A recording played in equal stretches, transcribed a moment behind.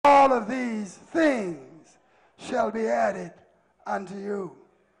all of these things shall be added unto you.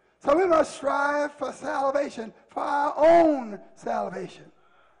 So we must strive for salvation, for our own salvation.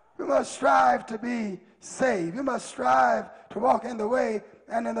 We must strive to be saved. We must strive to walk in the way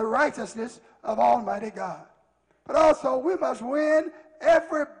and in the righteousness of Almighty God. But also we must win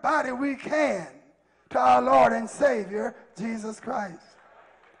everybody we can to our Lord and Savior, Jesus Christ.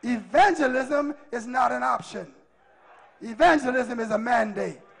 Evangelism is not an option. Evangelism is a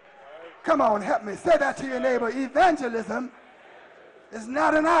mandate. Come on, help me. Say that to your neighbor. Evangelism is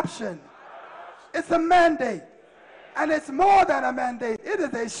not an option. It's a mandate. And it's more than a mandate. It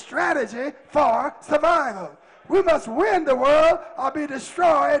is a strategy for survival. We must win the world or be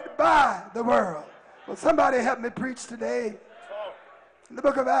destroyed by the world. Will somebody help me preach today? In the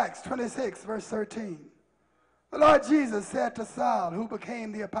book of Acts 26, verse 13. The Lord Jesus said to Saul, who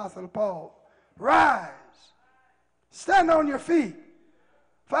became the Apostle Paul, "Rise, stand on your feet,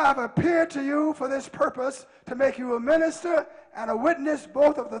 for I have appeared to you for this purpose, to make you a minister and a witness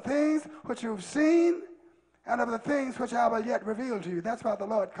both of the things which you've seen and of the things which I will yet reveal to you." That's why the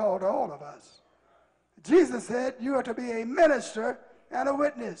Lord called all of us. Jesus said you are to be a minister and a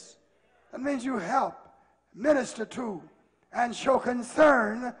witness. That means you help, minister to, and show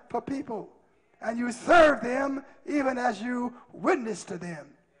concern for people. And you serve them even as you witness to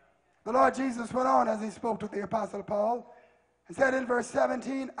them. The Lord Jesus went on as he spoke to the Apostle Paul and said in verse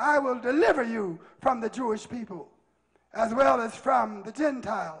 17, "I will deliver you from the Jewish people, as well as from the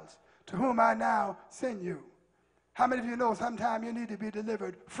Gentiles, to whom I now send you." How many of you know sometimes you need to be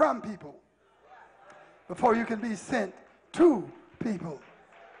delivered from people before you can be sent to people?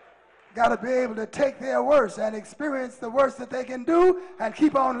 Got to be able to take their worst and experience the worst that they can do and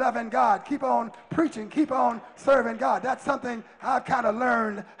keep on loving God, keep on preaching, keep on serving God. That's something I've kind of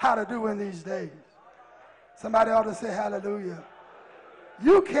learned how to do in these days. Somebody ought to say hallelujah.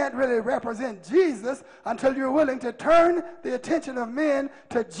 You can't really represent Jesus until you're willing to turn the attention of men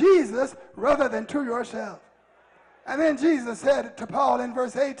to Jesus rather than to yourself. And then Jesus said to Paul in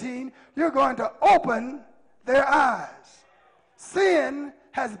verse 18, "You're going to open their eyes." Sin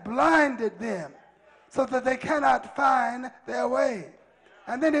has blinded them so that they cannot find their way.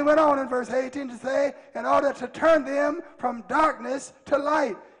 And then he went on in verse 18 to say, in order to turn them from darkness to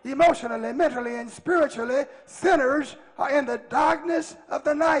light. Emotionally, mentally, and spiritually, sinners are in the darkness of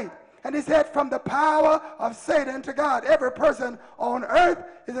the night. And he said, from the power of Satan to God. Every person on earth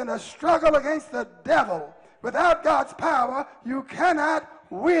is in a struggle against the devil. Without God's power, you cannot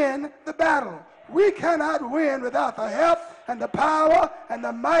win the battle. We cannot win without the help and the power and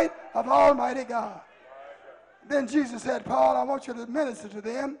the might of Almighty God. Then Jesus said, "Paul, I want you to minister to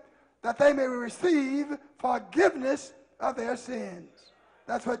them that they may receive forgiveness of their sins."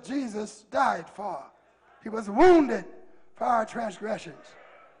 That's what Jesus died for. He was wounded for our transgressions.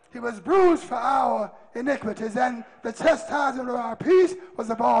 He was bruised for our iniquities, and the chastisement of our peace was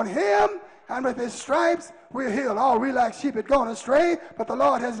upon him, and with his stripes we're healed. All we like sheep had gone astray, but the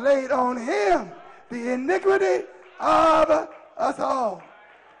Lord has laid on him the iniquity of us all.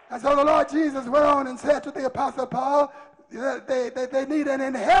 And so the Lord Jesus went on and said to the Apostle Paul that they need an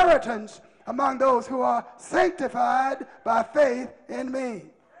inheritance among those who are sanctified by faith in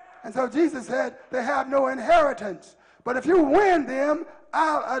me. And so Jesus said they have no inheritance. But if you win them,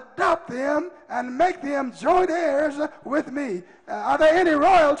 I'll adopt them and make them joint heirs with me. Are there any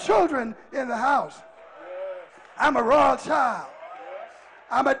royal children in the house? I'm a royal child.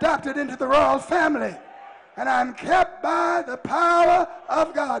 I'm adopted into the royal family. And I'm kept by the power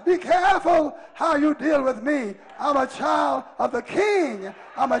of God. Be careful how you deal with me. I'm a child of the King.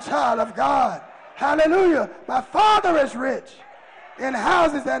 I'm a child of God. Hallelujah. My Father is rich in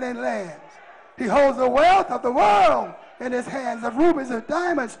houses and in lands. He holds the wealth of the world in his hands, of rubies, of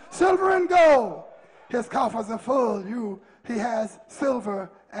diamonds, silver and gold. His coffers are full. He has silver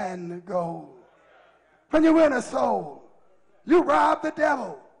and gold. When you win a soul, you rob the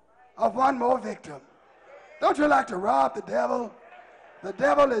devil of one more victim. Don't you like to rob the devil? The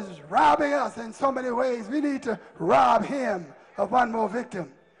devil is robbing us in so many ways. We need to rob him of one more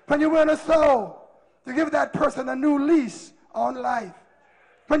victim. When you win a soul, you give that person a new lease on life.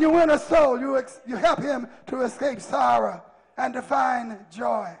 When you win a soul, you help him to escape sorrow and to find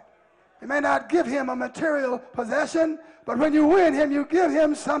joy. You may not give him a material possession, but when you win him, you give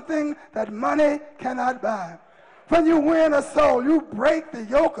him something that money cannot buy. When you win a soul, you break the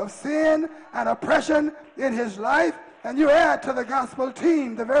yoke of sin and oppression in his life, and you add to the gospel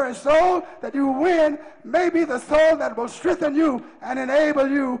team, the very soul that you win may be the soul that will strengthen you and enable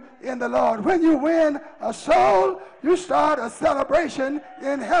you in the Lord. When you win a soul, you start a celebration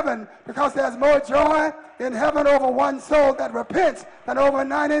in heaven, because there's more joy in heaven over one soul that repents than over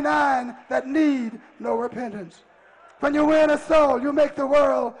 99 that need no repentance. When you win a soul, you make the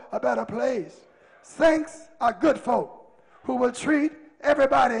world a better place. Saints are good folk who will treat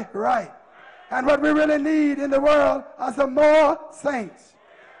everybody right. And what we really need in the world are some more saints,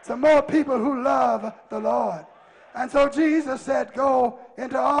 some more people who love the Lord. And so Jesus said, go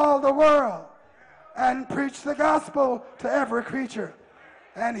into all the world and preach the gospel to every creature.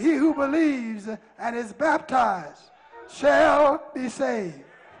 And he who believes and is baptized shall be saved.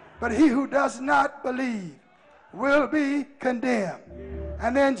 But he who does not believe will be condemned.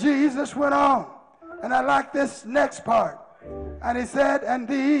 And then Jesus went on. And I like this next part. And he said, and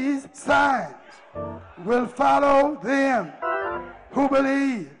these signs will follow them who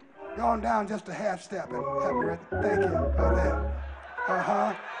believe. Going down just a half step. And help me with it. Thank you for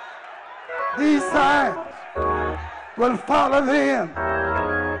that. These signs will follow them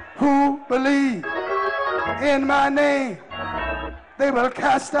who believe. In my name, they will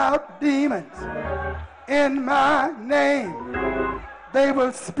cast out demons. In my name, they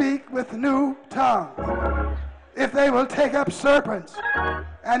will speak with new tongues. If they will take up serpents,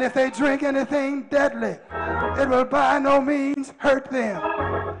 and if they drink anything deadly, it will by no means hurt them.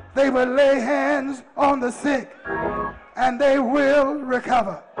 They will lay hands on the sick, and they will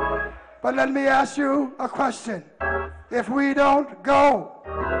recover. But let me ask you a question. If we don't go,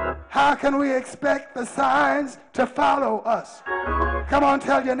 how can we expect the signs to follow us? Come on,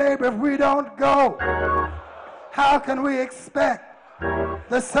 tell your neighbor, if we don't go, how can we expect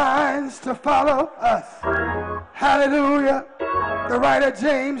the signs to follow us? Hallelujah. The writer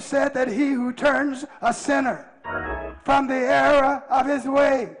James said that he who turns a sinner from the error of his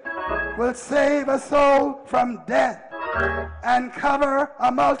way will save a soul from death and cover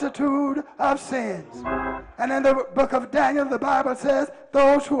a multitude of sins. And in the book of Daniel, the Bible says,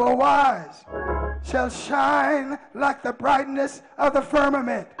 those who are wise shall shine like the brightness of the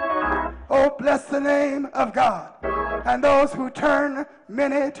firmament. Oh, bless the name of God. And those who turn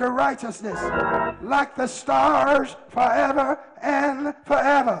many to righteousness, like the stars forever and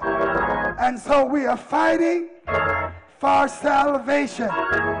forever. And so we are fighting for salvation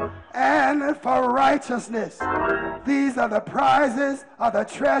and for righteousness. These are the prizes, are the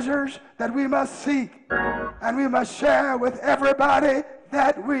treasures that we must seek, and we must share with everybody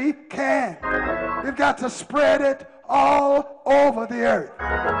that we can. We've got to spread it all over the earth.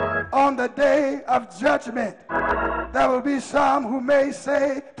 On the day of judgment, there will be some who may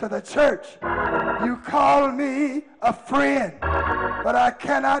say to the church, you call me a friend, but I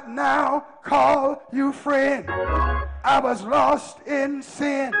cannot now call you friend. I was lost in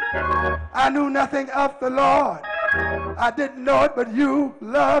sin. I knew nothing of the Lord. I didn't know it, but you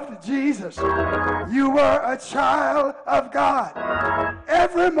loved Jesus. You were a child of God.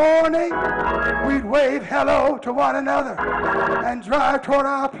 Every morning, we'd wave hello to one another and drive toward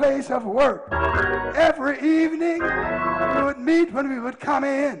our place of work. Every evening, we would meet when we would come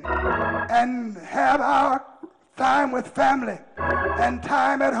in and have our time with family and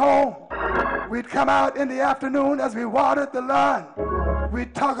time at home. We'd come out in the afternoon as we watered the lawn.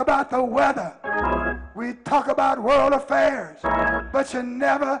 We'd talk about the weather. We'd talk about world affairs. But you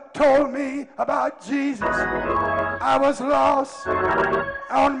never told me about Jesus. I was lost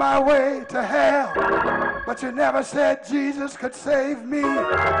on my way to hell. But you never said Jesus could save me.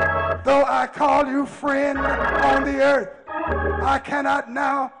 Though I call you friend on the earth, I cannot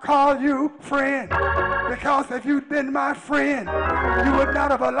now call you friend, because if you'd been my friend, you would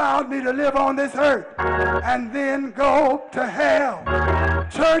not have allowed me to live on this earth and then go to hell.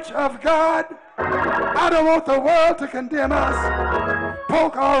 Church of God, I don't want the world to condemn us.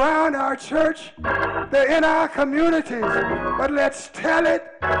 Folk around our church, they're in our communities, but let's tell it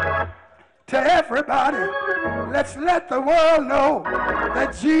to everybody. Let's let the world know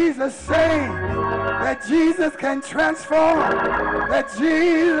that Jesus saves, that Jesus can transform, that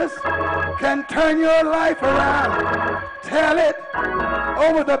Jesus can turn your life around. Tell it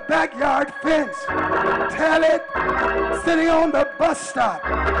over the backyard fence. Tell it sitting on the bus stop.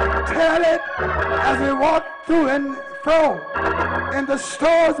 Tell it as we walk through and fro in the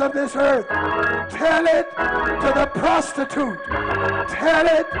stores of this earth. Tell it to the prostitute. Tell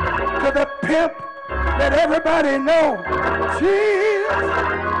it to the pimp. Let everybody know Jesus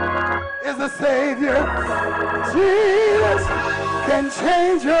is the Savior. Jesus can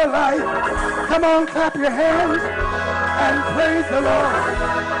change your life. Come on, clap your hands and praise the Lord.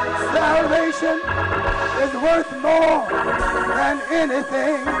 Salvation is worth more than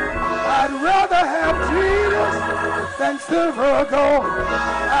anything. I'd rather have Jesus than silver or gold.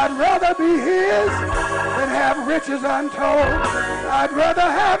 I'd rather be his than have riches untold. I'd rather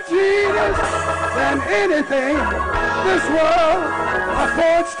have Jesus than anything this world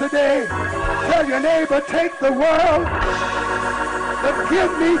affords today. Tell your neighbor, take the world, but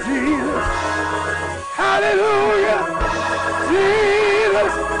give me Jesus. Hallelujah.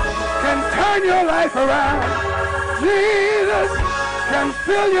 Jesus can turn your life around. Jesus can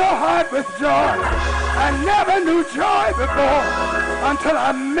fill your heart with joy. I never knew joy before until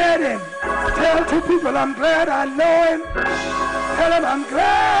I met him. Tell two people I'm glad I know him. Tell him I'm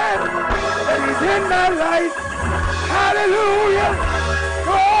glad that he's in my life. Hallelujah.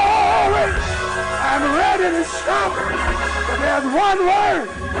 Glory. I'm ready to stop. But there's one word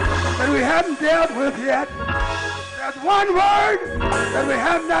that we haven't dealt with yet. There's one word that we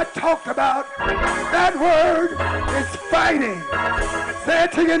have not talked about. That word is fighting. Say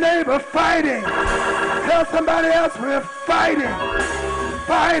it to your neighbor, fighting. Tell somebody else we're fighting.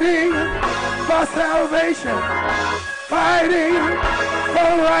 Fighting for salvation. Fighting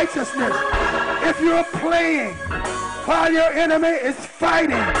for righteousness. If you're playing while your enemy is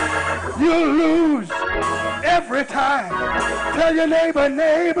fighting, you'll lose every time. Tell your neighbor,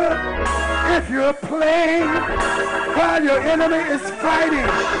 neighbor, if you're playing while your enemy is fighting,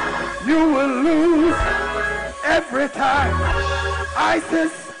 you will lose every time.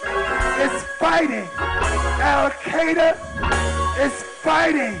 ISIS is fighting. Al-Qaeda is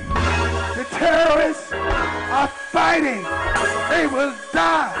fighting. The terrorists are fighting. They will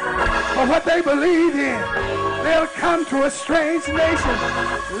die for what they believe in. They'll come to a strange nation,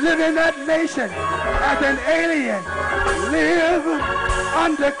 live in that nation as an alien, live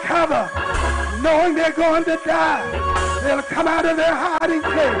undercover, knowing they're going to die. They'll come out of their hiding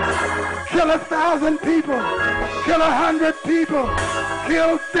place, kill 1,000 people, kill 100 people,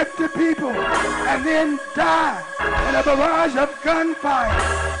 kill 50 people, and then die in a barrage of gunfire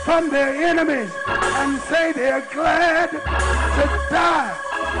from their enemies and say they're glad to die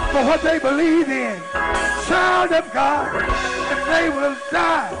for what they believe in. Child of God, if they will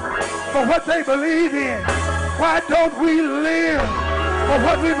die for what they believe in, why don't we live for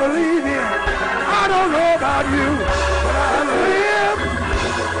what we believe in? I don't know about you, but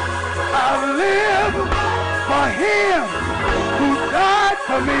I live for him who died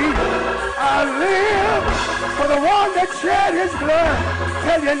for me. I live for the one that shed his blood.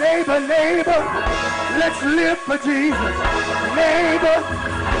 Tell your neighbor, neighbor, let's live for Jesus. Neighbor,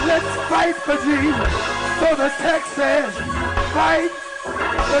 let's fight for Jesus. So the text says, fight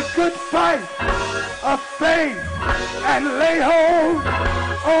the good fight of faith and lay hold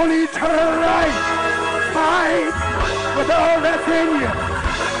on eternal life. Fight with all that's in you.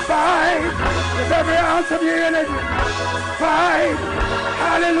 Fight with every ounce of your energy. Fight.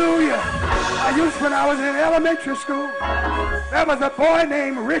 Hallelujah. When I was in elementary school, there was a boy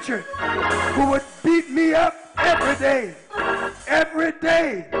named Richard who would beat me up every day. Every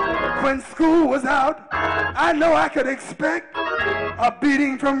day when school was out, I know I could expect a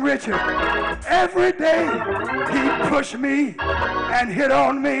beating from Richard. Every day he'd push me and hit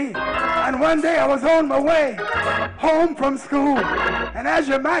on me. And one day I was on my way home from school, and as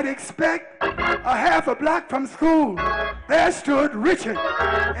you might expect, a half a block from school, there stood Richard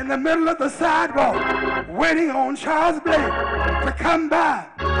in the middle of the sidewalk waiting on Charles Blake to come by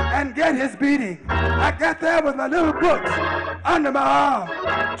and get his beating. I got there with my little books under my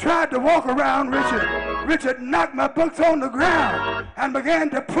arm, tried to walk around Richard. Richard knocked my books on the ground and began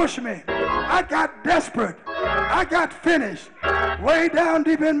to push me. I got desperate. I got finished. Way down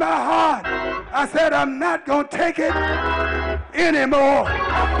deep in my heart, I said, I'm not going to take it anymore.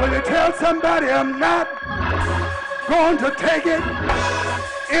 Will you tell somebody I'm not going to take it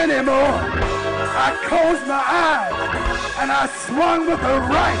anymore? I closed my eyes and I swung with the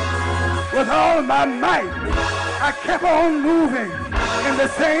right with all my might. I kept on moving in the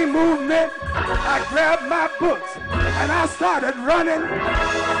same movement. I grabbed my books and I started running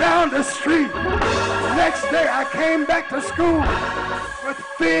down the street. Next day I came back to school with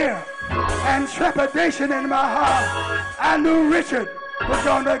fear and trepidation in my heart. I knew Richard was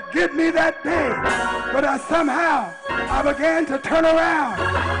going to get me that day, but somehow I began to turn around,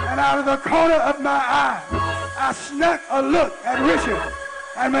 and out of the corner of my eye I snuck a look at Richard.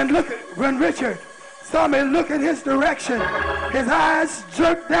 And when Richard saw me look in his direction, his eyes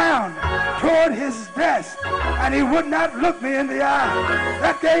jerked down toward his desk, and he would not look me in the eye.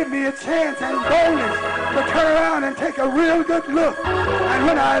 That gave me a chance and boldness to turn around and take a real good look. And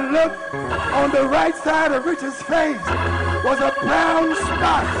when I looked, on the right side of Richard's face was a brown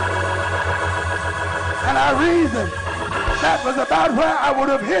spot. And I reasoned that was about where I would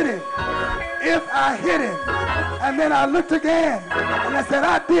have hit him if I hit him. And then I looked again, and I said,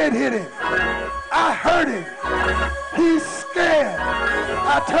 I did hit him. I hurt him. He's scared.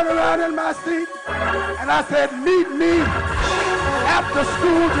 I turned around in my seat, and I said, meet me after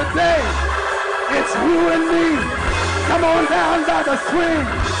school today. It's you and me. Come on down by the swing.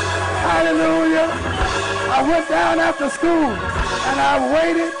 Hallelujah. I went down after school, and I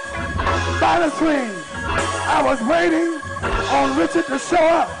waited by the swing. I was waiting on Richard to show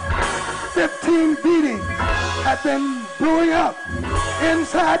up. 15 beatings had been brewing up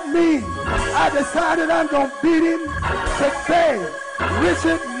inside me. I decided I'm going to beat him today.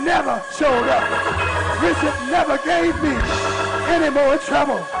 Richard never showed up. Richard never gave me any more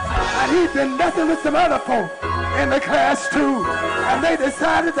trouble. And he'd been messing with some other folk in the class too. And they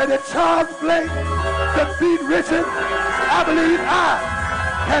decided that if Charles Blake could beat Richard, I believe I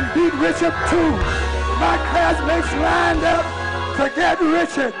can beat Richard too. My classmates lined up to get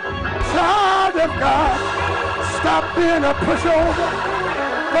Richard. Child of God, stop being a pushover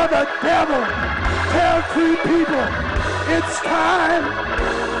for the devil. Tell 3 people, it's time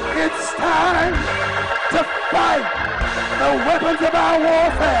to fight. The weapons of our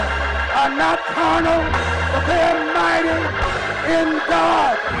warfare are not carnal, but they are mighty in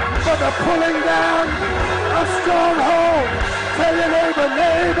God for the pulling down of strongholds. Tell your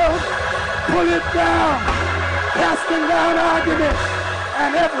neighbor, pull it down, casting down arguments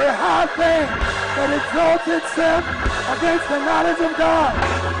and every high thing that exalts itself against the knowledge of God.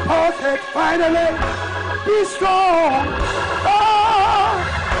 Paul said, finally, be strong. Oh,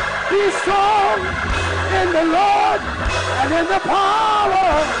 be strong in the Lord and in the power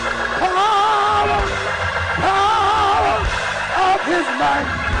of his might.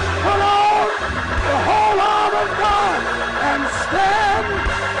 Put on the whole arm of God and stand.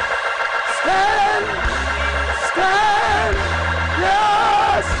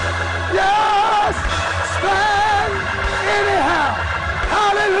 Yes, stand anyhow.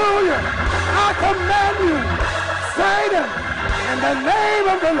 Hallelujah. I command you, Satan, in the name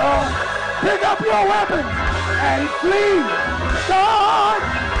of the Lord, pick up your weapon and flee. God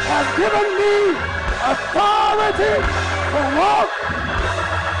has given me authority to walk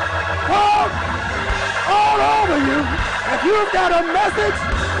all over you. If you've got a message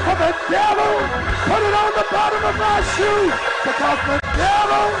for the devil, put it on the bottom of my shoe, because the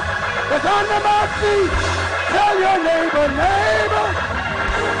devil is under my feet. Tell your neighbor,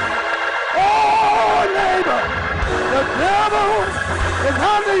 oh neighbor, the devil is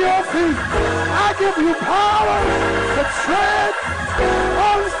under your feet. I give you power to tread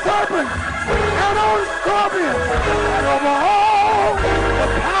on serpents and on scorpions and over all the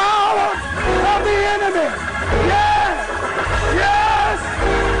power of the enemy. Yes.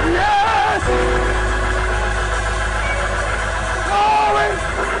 Glory.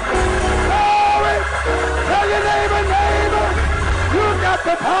 Tell your neighbor, you've got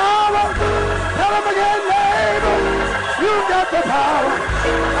the power. Tell him again, neighbor, you've got the power.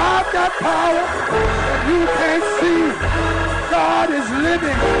 I've got power that you can't see. God is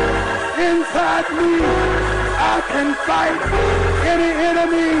living inside me. I can fight any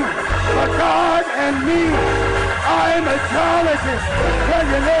enemy, but God and me are a majority. Tell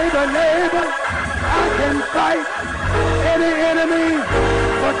your neighbor, I can fight any enemy,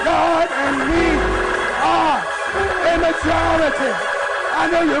 but God and me are a majority. I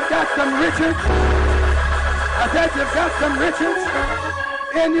know you've got some Richards. I said you've got some Richards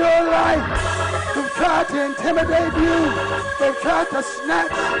in your life who've tried to intimidate you. They've tried to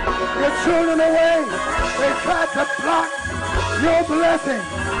snatch your children away. They've tried to block your blessing.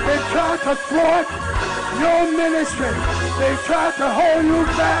 They've tried to thwart your ministry. They've tried to hold you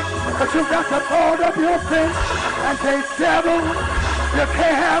back, but you've got to fold up your fist and say, devil, you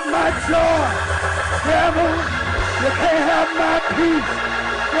can't have my joy. Devil, you can't have my peace.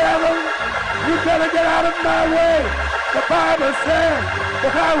 Devil, you better get out of my way. The Bible says,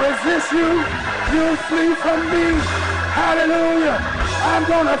 if I resist you, you'll flee from me. Hallelujah. I'm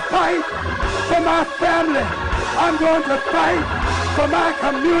going to fight for my family. I'm going to fight for my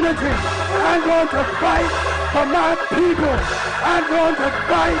community. I'm going to fight for my people. I'm going to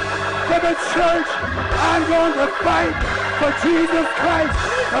fight for the church. I'm going to fight for Jesus Christ.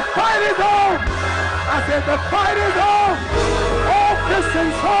 The fight is on. I said the fight is on. All Christian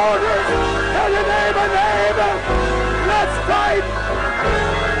soldiers, tell your neighbor, let's fight.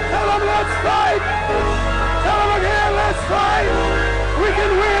 Tell them let's fight. Tell them again, let's fight. We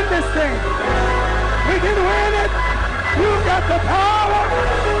can win this thing. We can win it. You've got the power.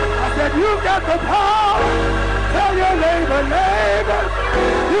 I said you've got the power. Tell your neighbor,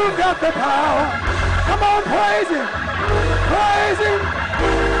 you've got the power. Come on, praise him. Praise him.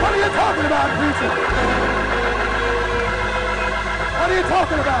 What are you talking about, preacher? What are you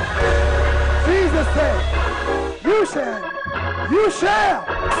talking about? Jesus said, you shall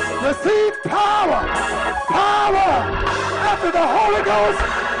receive power. Power after the Holy Ghost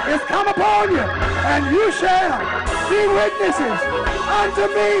is come upon you. And you shall be witnesses unto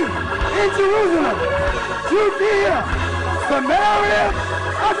me in Jerusalem, Judea, Samaria,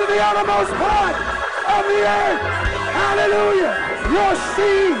 unto the uttermost part of the earth. Hallelujah. Your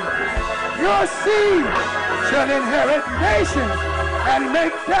seed shall inherit nations and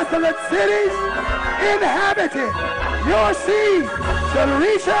make desolate cities inhabited. Your seed shall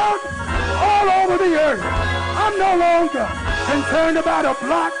reach out all over the earth. I'm no longer concerned about a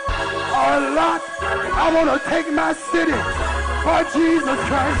block or a lot. I want to take my city for Jesus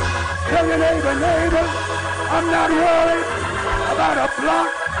Christ. Tell your neighbor, I'm not worried about a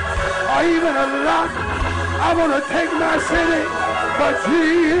block or even a lot. I want to take my city for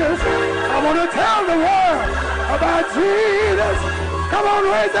Jesus. I want to tell the world about Jesus. Come on,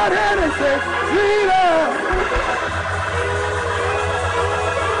 raise that hand and say, Jesus.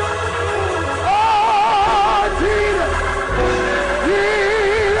 Oh, Jesus.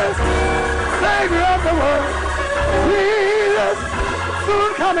 Jesus, Savior of the world. Jesus, soon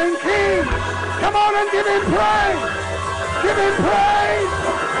coming King. Come on and give him praise. Give him praise.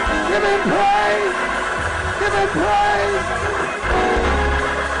 Give him praise. Give him praise.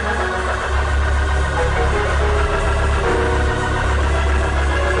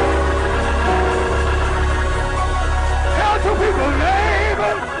 Tell two people,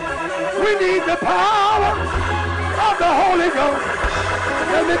 neighbor, we need the power of the Holy Ghost.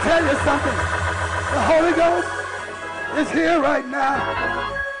 Let me tell you something. The Holy Ghost is here right now.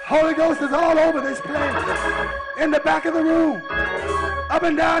 Holy Ghost is all over this place. In the back of the room. Up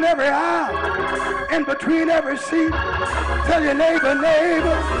and down every aisle. In between every seat. Tell your neighbor,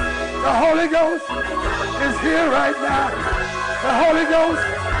 the Holy Ghost is here right now. The Holy Ghost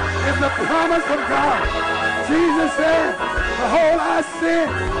is the promise of God. Jesus said, behold, I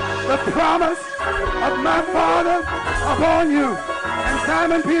send the promise of my Father upon you. And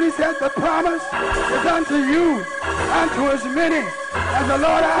Simon Peter said, the promise is unto you, unto as many as the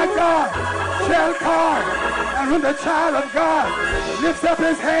Lord our God shall call. And when the child of God lifts up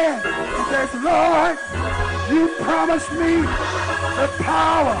his hand, he says, Lord, you promised me the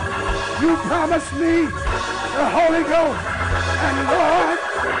power. You promised me the Holy Ghost. And Lord,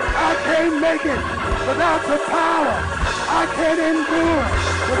 I can't make it without the power. I can't endure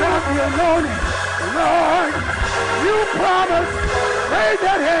without the anointing. Lord, you promised. Raise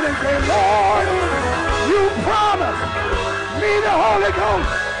that hand and say, Lord, you promised me the Holy Ghost.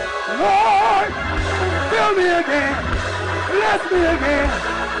 Lord, fill me again. Bless me again.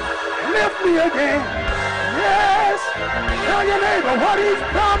 Lift me again. Yes. Tell your neighbor what he's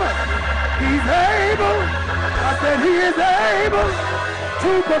promised. He's able. I said he is able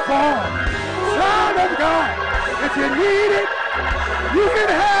to perform. Child of God, if you need it, you can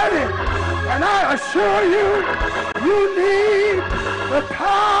have it. And I assure you, you need the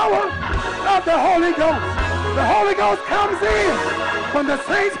power of the Holy Ghost. The Holy Ghost comes in when the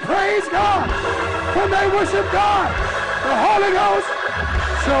saints praise God, when they worship God. The Holy Ghost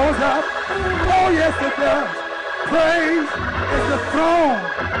shows up. Oh, yes, it does. Praise is the throne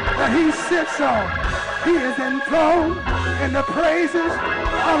that he sits on. He is enthroned in the praises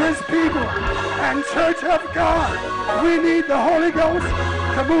of his people. And church of God, we need the Holy Ghost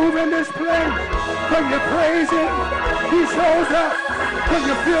to move in this place. When you praise him, he shows up. When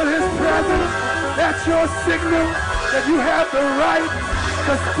you feel his presence, that's your signal that you have the right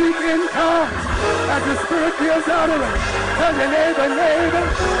to speak in tongues as the Spirit gives utterance. Tell your neighbor,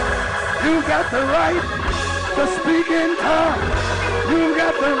 you've got the right to speak in tongues. You've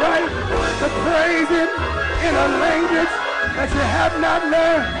got the right to praise him in a language that you have not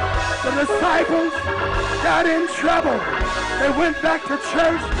learned. The disciples got in trouble. They went back to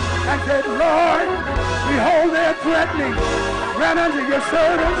church and said, Lord, behold, they're threatening. Grant unto your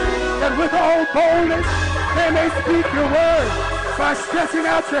servants that with all boldness they may speak your word by stretching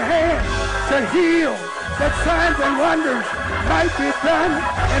out your hand to heal, that signs and wonders might be done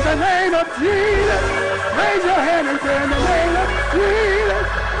in the name of Jesus. Raise your hand and say, in the name of Jesus.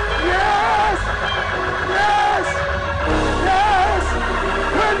 Yes, yes, yes.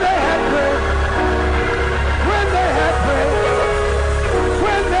 When they had prayed, when they had prayed,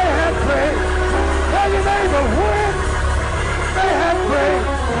 tell your neighbor, when they had prayed,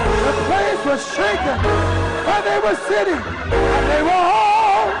 the place was shaken where they were sitting, and they were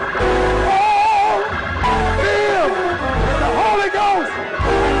all filled with the Holy Ghost,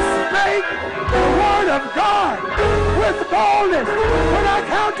 and spake take the word of God with boldness. When I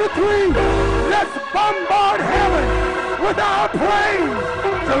count to 3, let's bombard heaven with our praise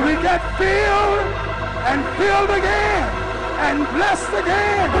so we get filled and filled again and blessed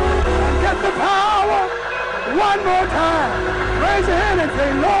again and get the power. One more time. Raise your hand and say,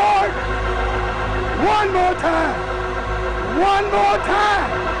 Lord, one more time. One more time.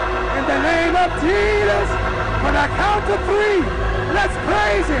 In the name of Jesus, when I count to 3, let's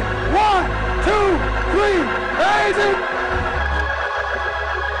praise him. 1, 2, 3. Praise him.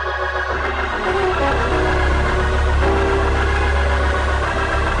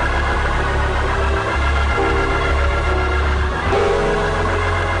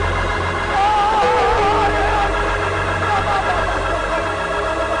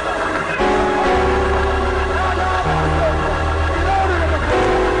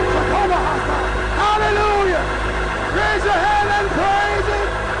 Raise your hand and praise him.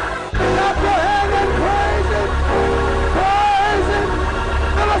 Clap your hand and praise him. Praise him.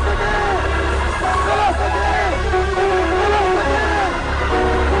 Fill us again. Fill us again. Fill us again.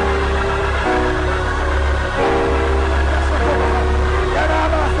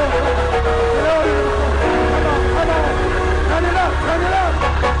 Come on, come on. Turn it up, turn it up.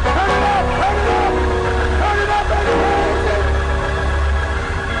 Turn it up, turn it up. Turn it up and praise him.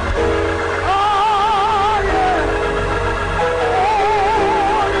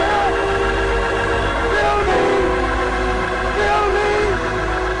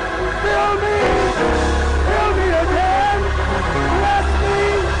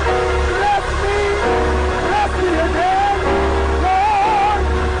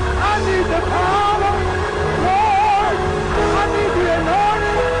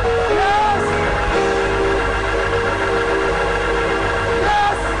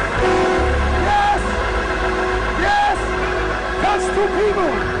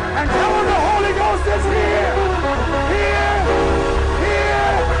 People and tell them the Holy Ghost is here. Here,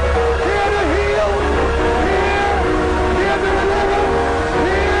 here, here to heal. Here, here to deliver.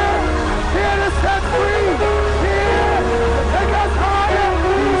 Here, here to set free. Here to take us higher.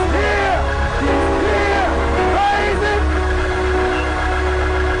 He's here. He's here. Praise him.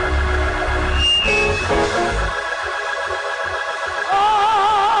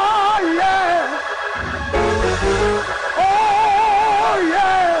 Oh, yeah.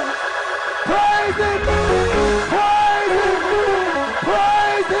 Praise him, praise him,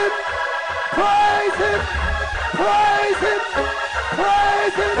 praise him, praise him, praise him,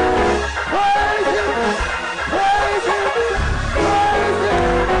 praise him, praise him, praise him, praise him,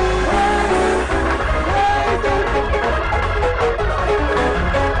 praise him,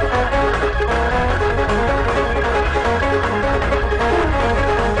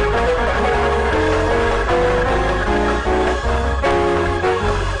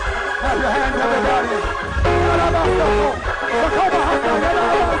 Clap your hands, everybody.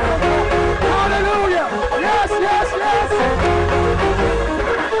 Hallelujah. Yes, yes, yes.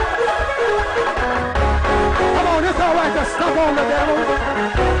 Come on, it's all right to stomp on the devil.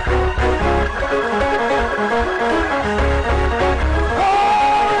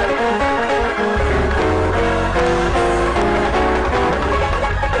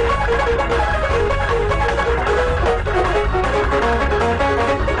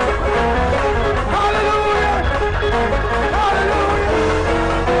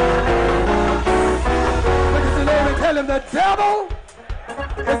 Tell him the devil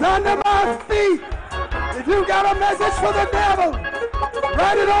is under my feet. If you got a message for the devil,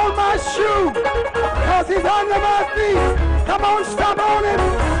 write it on my shoe, because he's under my feet. Come on, stomp on him.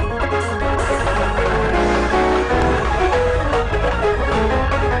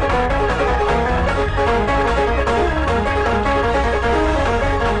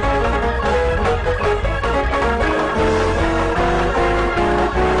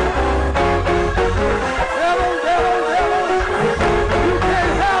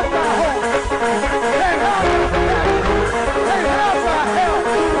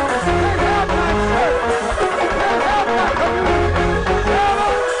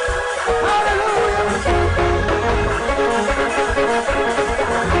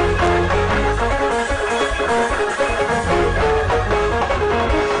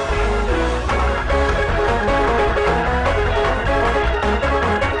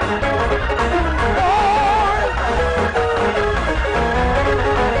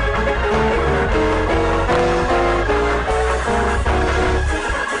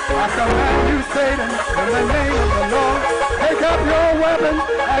 Satan, in the name of the Lord, take up your weapon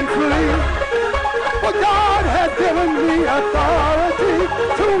and flee. For God has given me authority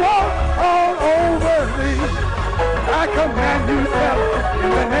to walk all over thee. I I command you, devil, in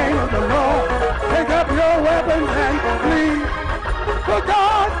the name of the Lord, take up your weapons and flee. For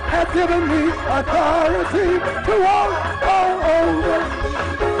God has given me authority to walk all over.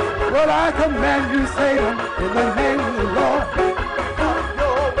 Well, I command you, Satan, in the name of the Lord. Take up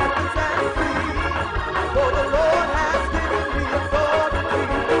your weapons and flee. For the Lord has given me authority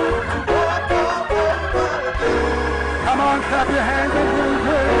to walk all over. Come on, clap your hands and do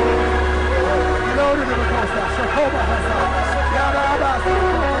good.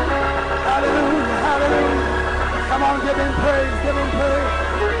 Hallelujah, hallelujah. Come on, give him praise, give him praise,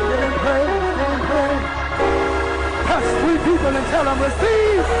 give him praise, give him praise. Touch 3 people and tell them,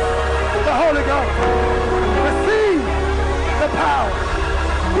 receive the Holy Ghost. Receive the power.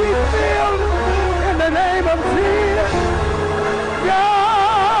 Be filled in the name of Jesus.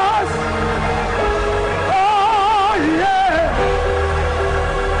 Yes. Oh, yeah.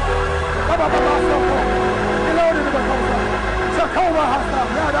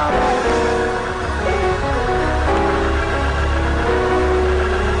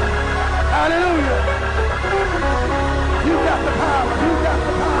 Hallelujah. You got the power. You got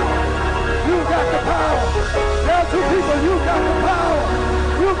the power. You got the power. Tell 2 people, you got the power.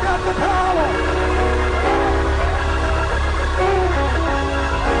 You got the power.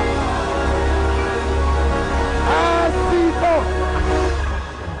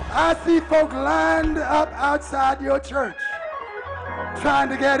 I see folk lined up outside your church trying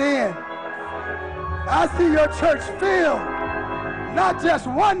to get in. I see your church filled, not just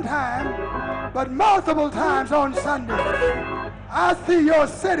one time, but multiple times on Sunday. I see your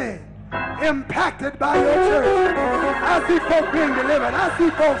city impacted by your church. I see folk being delivered. I see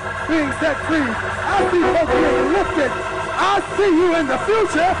folk being set free. I see folk being lifted. I see you in the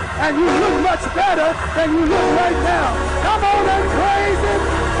future, and you look much better than you look right now. Come on and praise him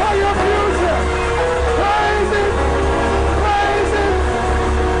for your future. Praise him. Praise him.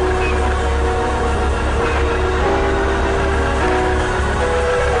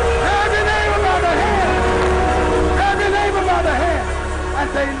 Have your neighbor by the hand. Have your neighbor by the hand. And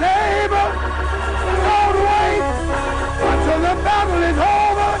say, neighbor, don't wait until the battle is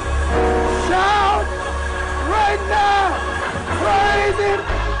over. Shout right now. Praise him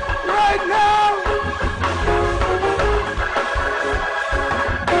right now.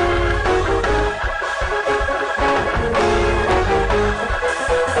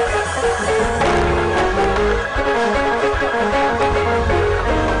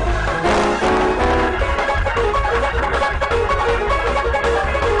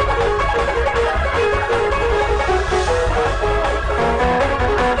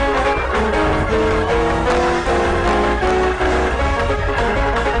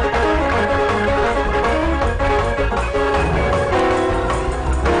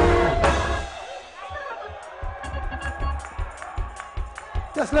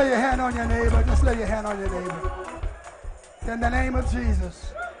 Just lay your hand on your neighbor. Just lay your hand on your neighbor. In the name of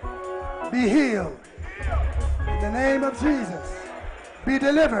Jesus, be healed. In the name of Jesus, be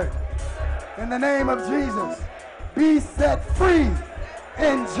delivered. In the name of Jesus, be set free.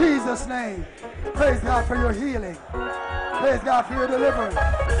 In Jesus' name. Praise God for your healing. Praise God for your deliverance.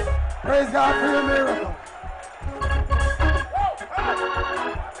 Praise God for your miracle.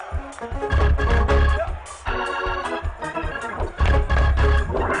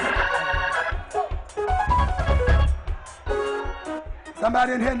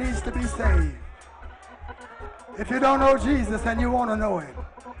 Somebody in here needs to be saved. If you don't know Jesus and you want to know him,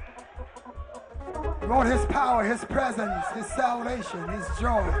 you want his power, his presence, his salvation, his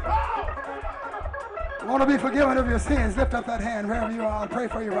joy. You want to be forgiven of your sins, lift up that hand wherever you are. I'll pray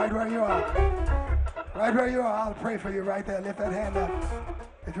for you right where you are. Right where you are, I'll pray for you right there. Lift that hand up.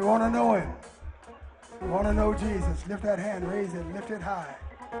 If you want to know him, if you want to know Jesus, lift that hand, raise it, lift it high.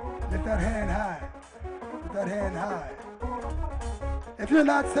 Lift that hand high. Lift that hand high. If you're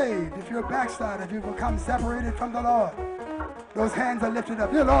not saved, if you're a backslider, if you've become separated from the Lord, those hands are lifted up.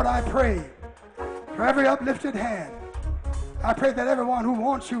 Dear Lord, I pray for every uplifted hand. I pray that everyone who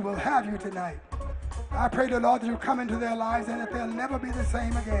wants you will have you tonight. I pray, dear Lord, that you come into their lives and that they'll never be the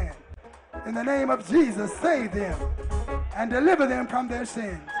same again. In the name of Jesus, save them and deliver them from their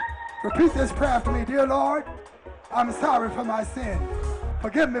sins. Repeat this prayer after me. Dear Lord, I'm sorry for my sin.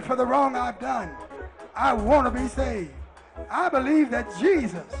 Forgive me for the wrong I've done. I want to be saved. I believe that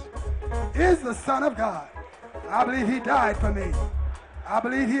Jesus is the Son of God. I believe he died for me. I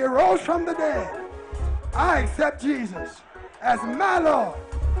believe he arose from the dead. I accept Jesus as my Lord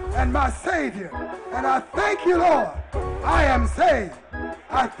and my Savior. And I thank you, Lord, I am saved.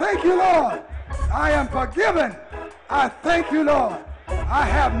 I thank you, Lord, I am forgiven. I thank you, Lord, I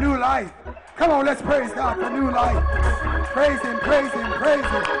have new life. Come on, let's praise God for new life. Praise him, praise him, praise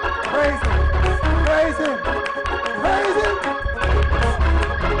him, praise him, praise him, praise him.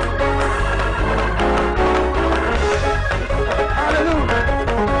 Hallelujah.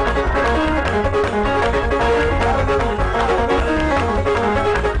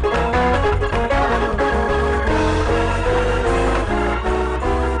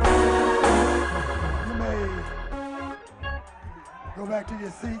 You may go back to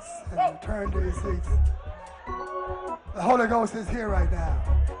your seats and return to your seats. The Holy Ghost is here right now.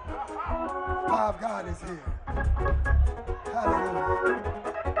 The power of God is here. Hallelujah.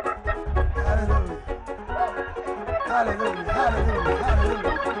 Hallelujah. Hallelujah. Hallelujah.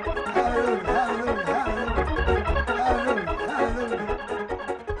 Hallelujah. Hallelujah. Hallelujah. Hallelujah. Hallelujah.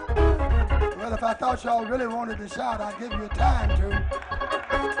 Well, if I thought y'all really wanted to shout, I'd give you time to. It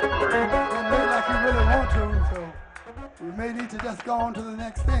look like you really want to, so we may need to just go on to the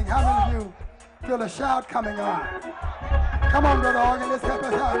next thing. How many of you feel a shout coming on? Come on, Brother Organ, let's help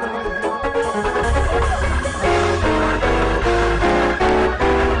us out.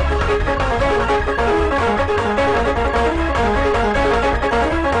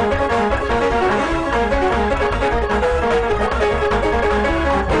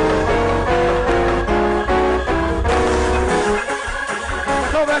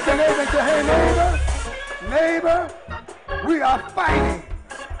 So that's your neighbor and say, hey, neighbor, we are fighting.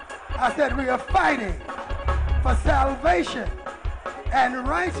 I said we are fighting for salvation and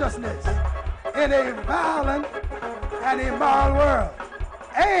righteousness in a violent and immoral world.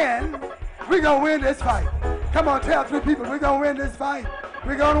 And we're going to win this fight. Come on, tell three people, we're going to win this fight.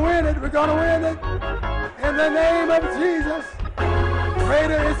 We're going to win it. We're going to win it. In the name of Jesus,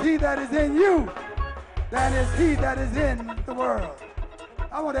 greater is he that is in you than is he that is in the world.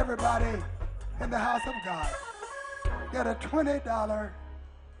 I want everybody in the house of God get a $20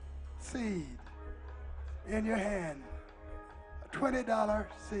 seed in your hand. A $20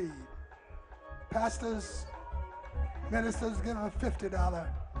 seed. Pastors, ministers, give a $50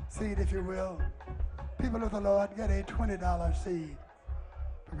 seed if you will. People of the Lord, get a $20 seed.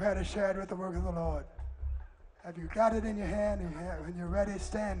 Prepare to share it with the work of the Lord. Have you got it in your hand? When you're ready,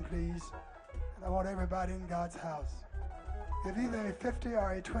 stand please. And I want everybody in God's house. Give either a $50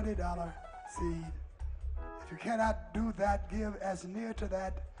 or a $20 seed. If you cannot do that, give as near to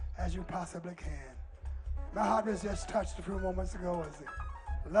that as you possibly can. My heart was just touched a few moments ago as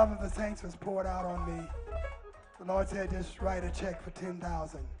the love of the saints was poured out on me. The Lord said, just write a check for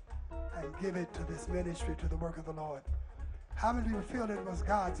 $10,000 and give it to this ministry, to the work of the Lord. How many of you feel it was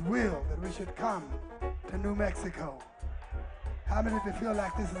God's will that we should come to New Mexico? How many of you feel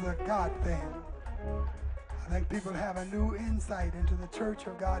like this is a God thing? I think people have a new insight into the church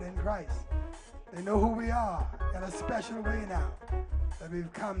of God in Christ. They know who we are in a special way now that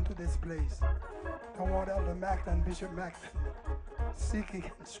we've come to this place. Don't want Elder Macklin, Bishop Macklin, seeking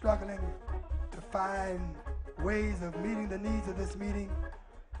and struggling to find ways of meeting the needs of this meeting.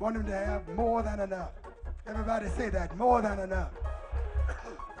 Want them to have more than enough. Everybody say that, more than enough.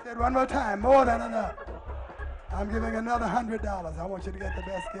 Say it one more time, more than enough. I'm giving another $100. I want you to get the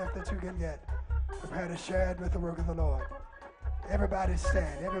best gift that you can get. Prepare to share it with the work of the Lord. Everybody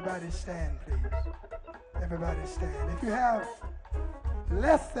stand, please. Everybody stand. If you have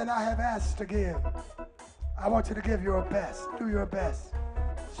less than I have asked to give, I want you to give your best. Do your best.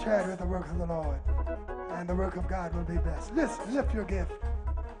 Share it with the work of the Lord. And the work of God will be best. Lift your gift.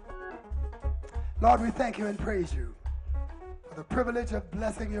 Lord, we thank you and praise you for the privilege of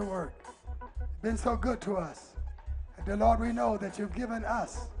blessing your work. You've been so good to us. And dear Lord, we know that you've given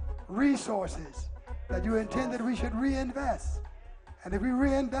us resources that you intend that we should reinvest. And if we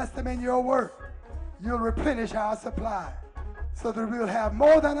reinvest them in your work, you'll replenish our supply so that we'll have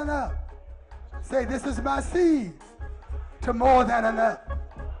more than enough. Say, this is my seed to more than enough.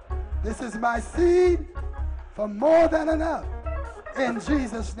 This is my seed for more than enough. In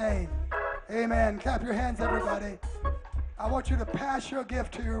Jesus' name, amen. Clap your hands, everybody. I want you to pass your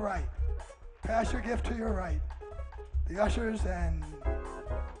gift to your right. Pass your gift to your right. The ushers and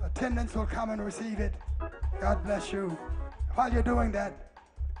attendants will come and receive it. God bless you. While you're doing that,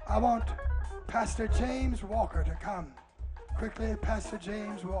 I want Pastor James Walker to come. Quickly, Pastor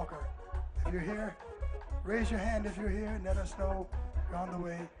James Walker. If you're here, raise your hand if you're here and let us know you're on the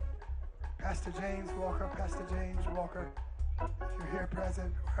way. Pastor James Walker, Pastor James Walker. If you're here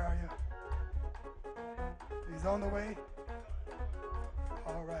present, where are you? He's on the way?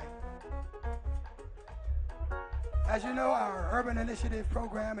 All right. As you know, our Urban Initiative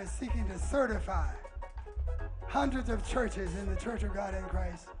program is seeking to certify hundreds of churches in the Church of God in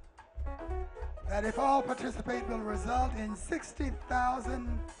Christ that if all participate will result in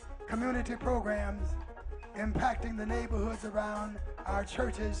 60,000 community programs impacting the neighborhoods around our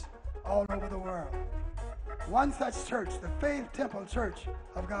churches all over the world. One such church, the Faith Temple Church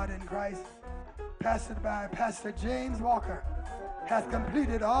of God in Christ, pastored by Pastor James Walker, has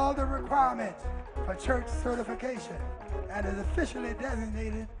completed all the requirements for church certification and is officially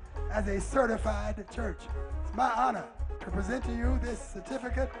designated as a certified church. It's my honor to present to you this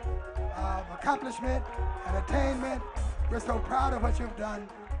certificate of accomplishment and attainment. We're so proud of what you've done,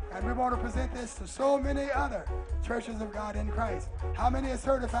 and we want to present this to so many other churches of God in Christ. How many are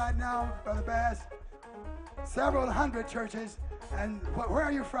certified now, Brother Bass? Several hundred churches. And where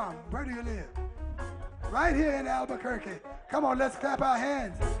are you from? Where do you live? Right here in Albuquerque. Come on, let's clap our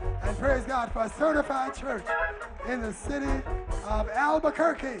hands and praise God for a certified church in the city of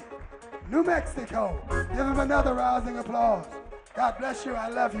Albuquerque, New Mexico. Give him another rousing applause. God bless you. I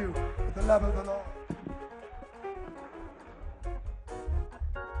love you with the love of the Lord.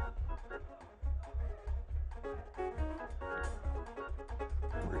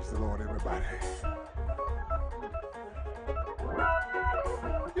 Praise the Lord, everybody.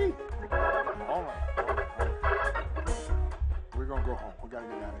 All right. We're going to go home. We got to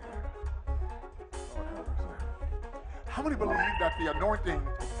get out of here. Lord have mercy. How many believe that the anointing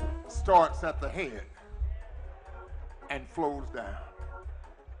starts at the head and flows down?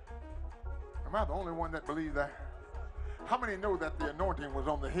 Am I the only one that believes that? How many know that the anointing was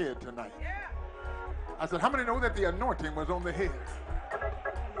on the head tonight? I said, how many know that the anointing was on the head?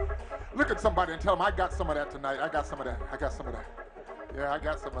 Look at somebody and tell them, I got some of that tonight. I got some of that. I got some of that. Yeah, I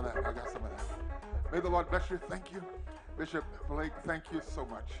got some of that. I got some of that. May the Lord bless you. Thank you. Bishop Blake, thank you so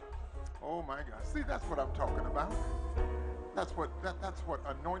much. Oh my God. See, that's what I'm talking about. That's what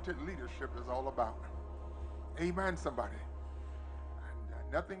anointed leadership is all about. Amen, somebody.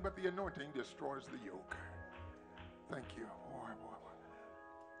 And nothing but the anointing destroys the yoke. Thank you. Boy.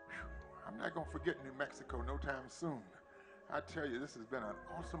 Whew. I'm not going to forget New Mexico no time soon. I tell you, this has been an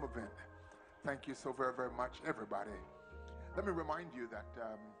awesome event. Thank you so very, very much, everybody. Let me remind you that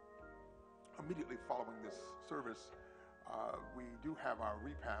immediately following this service, we do have our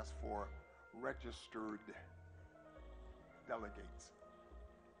repast for registered delegates.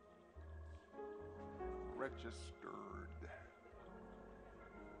 Registered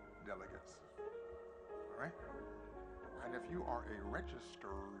delegates. All right? And if you are a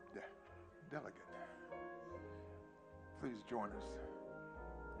registered delegate, please join us.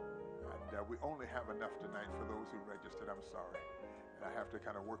 And we only have enough tonight for those who registered. I'm sorry. And I have to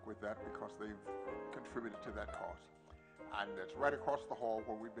kind of work with that because they've contributed to that cause. And it's right across the hall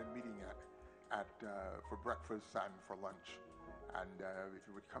where we've been meeting at for breakfast and for lunch. And if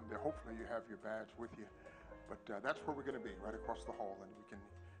you would come there, hopefully you have your badge with you. But that's where we're going to be, right across the hall. And we can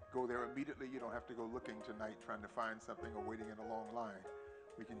go there immediately. You don't have to go looking tonight trying to find something or waiting in a long line.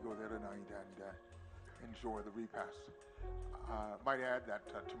 We can go there tonight and enjoy the repast. Might add that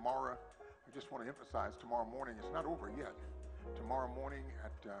tomorrow, I just want to emphasize, tomorrow morning, it's not over yet. Tomorrow morning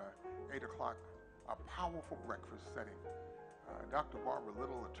at 8 o'clock, a powerful breakfast setting. Dr. Barbara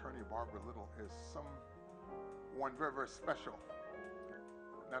Little, attorney Barbara Little, is someone very, very special.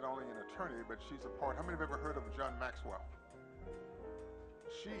 Not only an attorney, but she's a part. How many have ever heard of John Maxwell?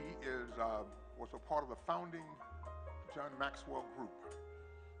 She was a part of the founding John Maxwell group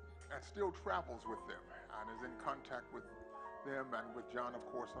and still travels with them and is in contact with them and with John, of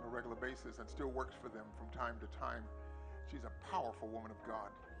course, on a regular basis and still works for them from time to time. She's a powerful woman of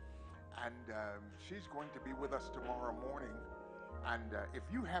God. And she's going to be with us tomorrow morning. And if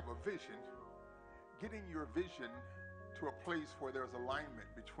you have a vision, getting your vision to a place where there's alignment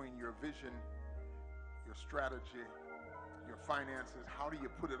between your vision, your strategy, your finances, how do you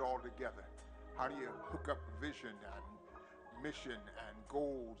put it all together? How do you hook up vision and mission and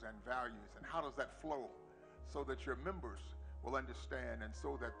goals and values? And how does that flow so that your members will understand and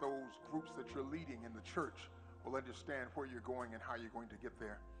so that those groups that you're leading in the church will understand where you're going and how you're going to get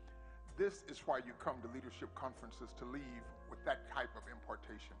there? This is why you come to leadership conferences, to leave with that type of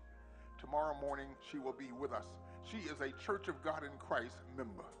impartation. Tomorrow morning, she will be with us. She is a Church of God in Christ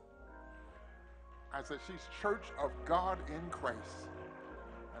member. I said she's Church of God in Christ.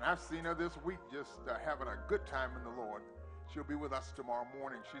 And I've seen her this week just having a good time in the Lord. She'll be with us tomorrow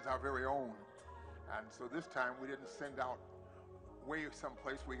morning. She's our very own. And so this time we didn't send out way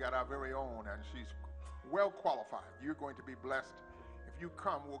someplace. We got our very own, and she's well qualified. You're going to be blessed. If you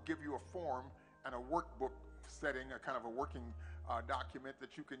come, we'll give you a form and a workbook setting, a kind of a working document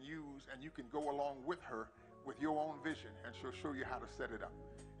that you can use, and you can go along with her with your own vision, and she'll show you how to set it up.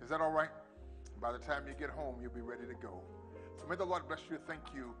 Is that all right? By the time you get home, you'll be ready to go. So may the Lord bless you. Thank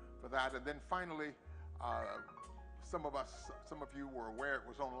you for that. And then finally, Some of you were aware it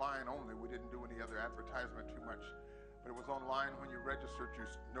was online only. We didn't do any other advertisement too much, but it was online when you registered. You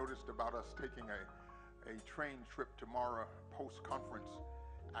noticed about us taking a train trip tomorrow post-conference,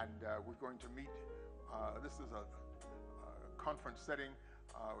 and we're going to meet. This is a conference setting.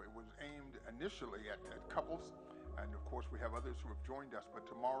 It was aimed initially at couples, and of course we have others who have joined us, but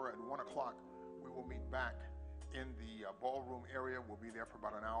tomorrow at 1 o'clock we will meet back in the ballroom area. We'll be there for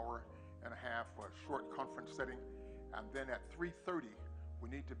about an hour and a half for a short conference setting. And then at 3:30, we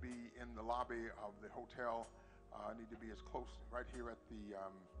need to be in the lobby of the hotel. Need to be as close right here at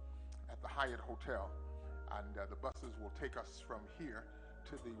the Hyatt Hotel. And the buses will take us from here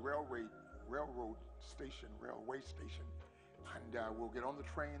to the railway station. And we'll get on the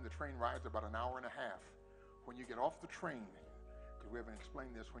train. The train rides about an hour and a half. When you get off the train, because we haven't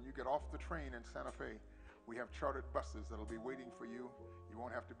explained this, when you get off the train in Santa Fe, we have chartered buses that'll be waiting for you. You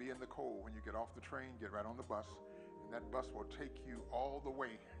won't have to be in the cold. When you get off the train, get right on the bus. That bus will take you all the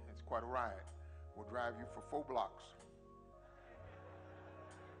way. It's quite a ride. We'll drive you for 4 blocks.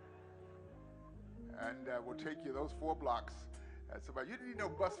 And we'll take you those 4 blocks. That's about, you didn't need no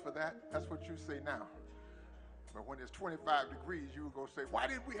bus for that. That's what you say now. But when it's 25 degrees, you will go say, why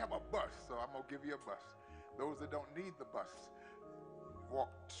didn't we have a bus? So I'm going to give you a bus. Those that don't need the bus, walk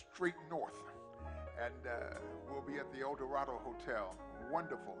straight north. And we'll be at the El Dorado Hotel.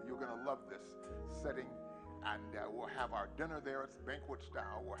 Wonderful. You're going to love this setting. And we'll have our dinner there. It's banquet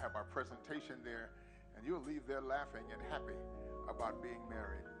style. We'll have our presentation there. And you'll leave there laughing and happy about being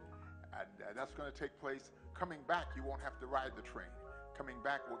married. And that's going to take place. Coming back, you won't have to ride the train. Coming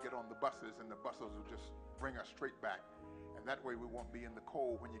back, we'll get on the buses, and the buses will just bring us straight back. And that way we won't be in the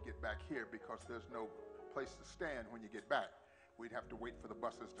cold when you get back here, because there's no place to stand when you get back. We'd have to wait for the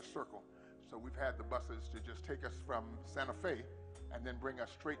buses to circle. So we've had the buses to just take us from Santa Fe and then bring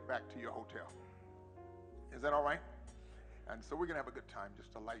us straight back to your hotel. Is that all right? And so we're going to have a good time,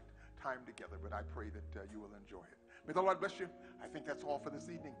 just a light time together, but I pray that you will enjoy it. May the Lord bless you. I think that's all for this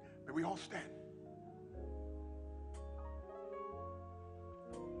evening. May we all stand.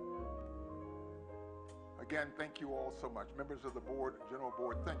 Again, thank you all so much. Members of the board, general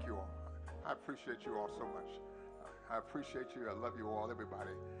board, thank you all. I appreciate you all so much. I appreciate you. I love you all,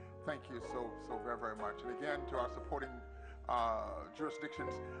 everybody. Thank you so very, very much. And again, to our supporting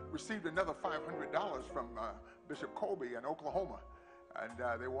jurisdictions, received another $500 from Bishop Colby in Oklahoma, and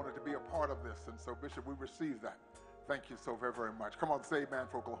they wanted to be a part of this, and so Bishop, we received that. Thank you so very, very much. Come on, say amen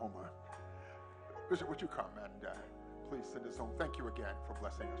for Oklahoma. Bishop, would you come and please send us home? Thank you again for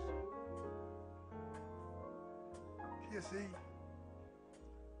blessing us. You see,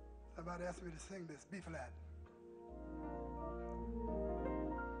 somebody asked me to sing this B flat.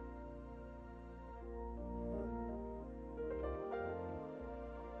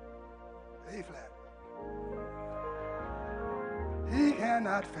 A flat. He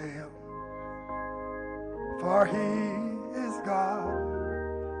cannot fail, for he is God.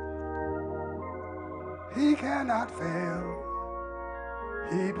 He cannot fail.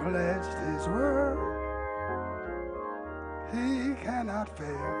 He pledged his word. He cannot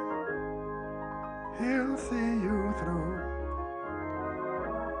fail. He'll see you through.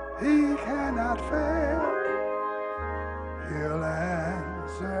 He cannot fail. He'll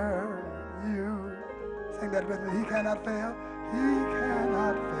answer you. Sing that with me. He cannot fail. He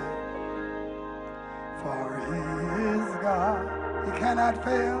cannot fail. For he is God. He cannot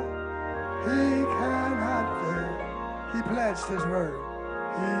fail. He cannot fail. He pledged his word.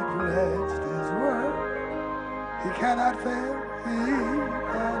 He pledged his word. He cannot fail. He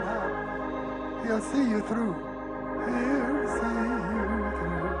cannot. He'll see you through. He'll see you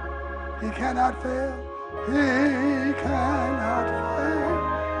through. He cannot fail. He cannot fail.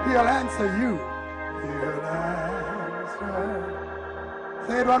 He'll answer you. He'll answer.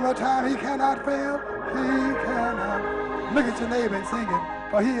 Say it one more time. He cannot fail. He cannot. Look at your neighbor and sing it.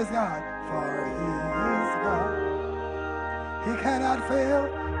 For he is God. For he is God. He cannot fail.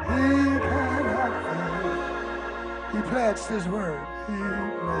 He cannot fail. He pledged his word. He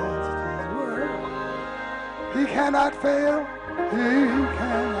pledged his word. He cannot fail. He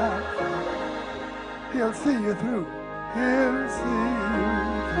cannot fail. He'll see you through. He'll see you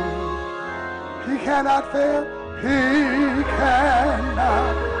through. He cannot fail. He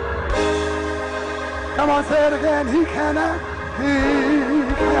cannot. Come on, say it again. He cannot. He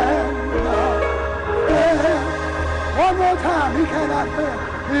cannot fail. One more time. He cannot fail.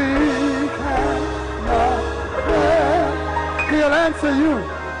 He cannot. He'll answer you.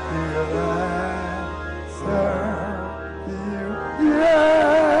 He'll answer you.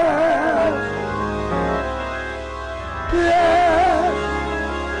 Yes. Yes.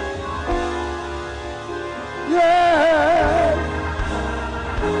 Yes.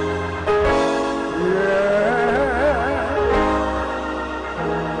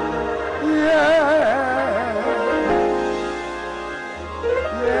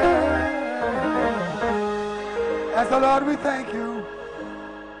 And so, Lord, we thank you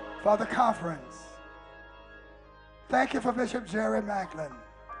for the conference. Thank you for Bishop Jerry Macklin.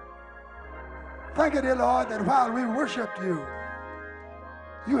 Thank you, dear Lord, that while we worshiped you,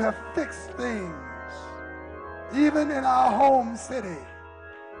 you have fixed things, even in our home city,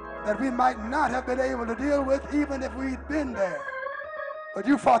 that we might not have been able to deal with even if we'd been there. But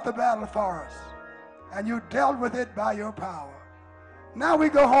you fought the battle for us, and you dealt with it by your power. Now we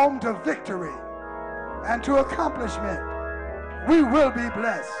go home to victory and to accomplishment. We will be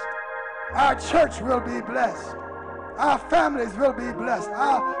blessed. Our church will be blessed. Our families will be blessed.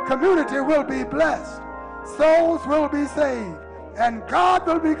 Our community will be blessed. Souls will be saved. And God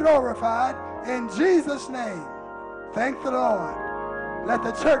will be glorified in Jesus' name. Thank the Lord. Let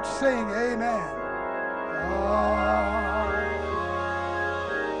the church sing amen.